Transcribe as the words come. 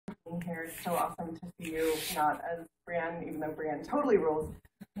here. It's so awesome to see you not as Brienne, even though Brienne totally rules.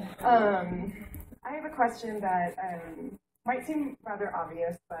 I have a question that might seem rather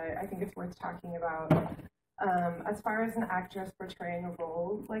obvious, but I think it's worth talking about. As far as an actress portraying a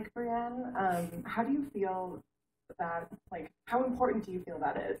role like Brienne, how do you feel that, like, how important do you feel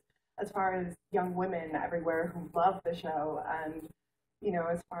that is, as far as young women everywhere who love the show, and, you know,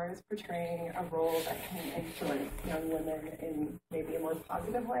 as far as portraying a role that can influence young women in maybe a more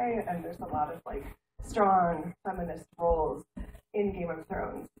positive way? And there's a lot of, like, strong feminist roles in Game of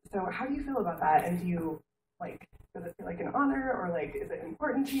Thrones. So how do you feel about that? And do you, like, does it feel like an honor, or, like, is it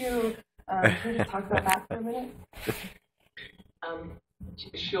important to you? Can you just talk about that for a minute?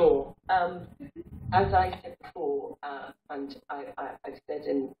 Sure. As I said before, and I've said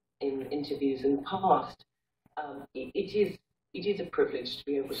in interviews in the past, it is a privilege to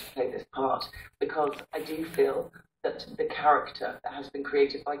be able to play this part, because I do feel that the character that has been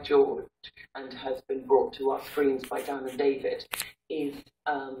created by George and has been brought to our screens by Dan and David is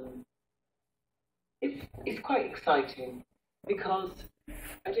quite exciting, because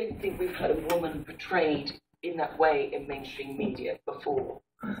I don't think we've had a woman portrayed in that way in mainstream media before.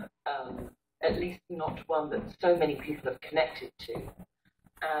 At least not one that so many people have connected to.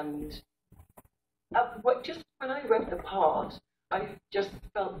 And just when I read the part, I just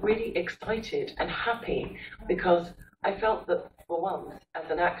felt really excited and happy, because I felt that for once, as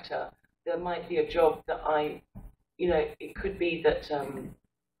an actor, there might be a job that it could be that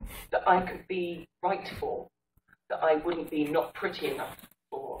that I could be right for, that I wouldn't be not pretty enough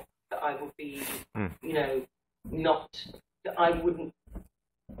for, that I would be,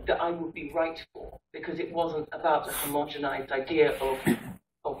 that I would be right for, because it wasn't about a homogenized idea of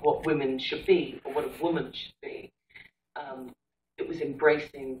what women should be, or what a woman should be. It was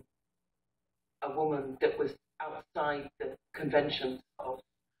embracing a woman that was outside the conventions of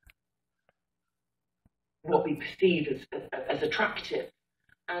what we perceive as attractive.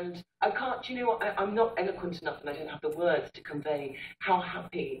 And I can't, I'm not eloquent enough, and I don't have the words to convey how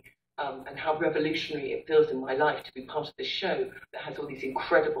happy and how revolutionary it feels in my life to be part of this show that has all these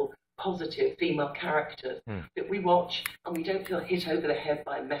incredible, positive female characters that we watch, and we don't feel hit over the head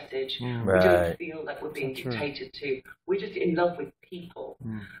by a message. Right. We don't feel like we're being dictated to. We're just in love with people.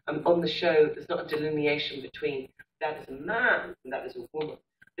 On the show, there's not a delineation between that is a man and that is a woman.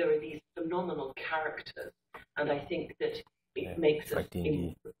 There are these phenomenal characters, and I think that it makes us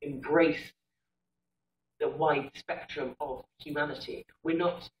embrace the wide spectrum of humanity. We're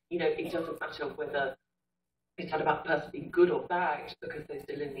not, it doesn't matter whether it's not about person being good or bad, because those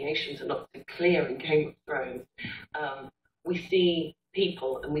delineations are not so clear in Game of Thrones. We see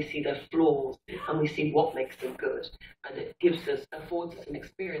people, and we see their flaws, and we see what makes them good, and it affords us an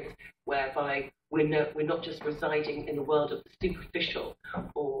experience whereby we're not just residing in the world of the superficial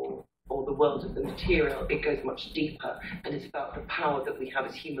or the world of the material. It goes much deeper, and it's about the power that we have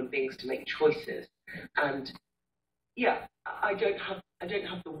as human beings to make choices. And yeah, I don't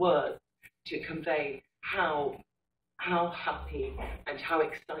have the words to convey how happy and how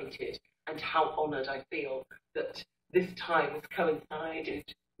excited and how honoured I feel that this time has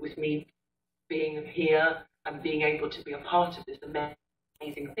coincided with me being here and being able to be a part of this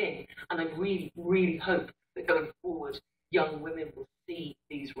amazing thing. And I really, really hope that going forward, young women will see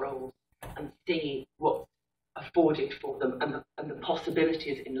these roles and see what's afforded for them, and the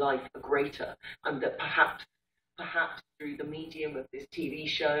possibilities in life are greater, and that perhaps through the medium of this TV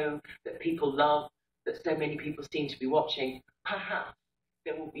show that people love, that so many people seem to be watching, perhaps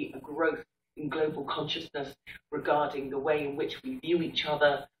there will be a growth in global consciousness regarding the way in which we view each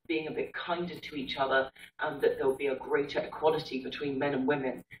other, being a bit kinder to each other, and that there will be a greater equality between men and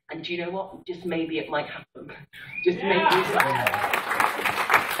women. And do you know what? Just maybe it might happen. Just maybe.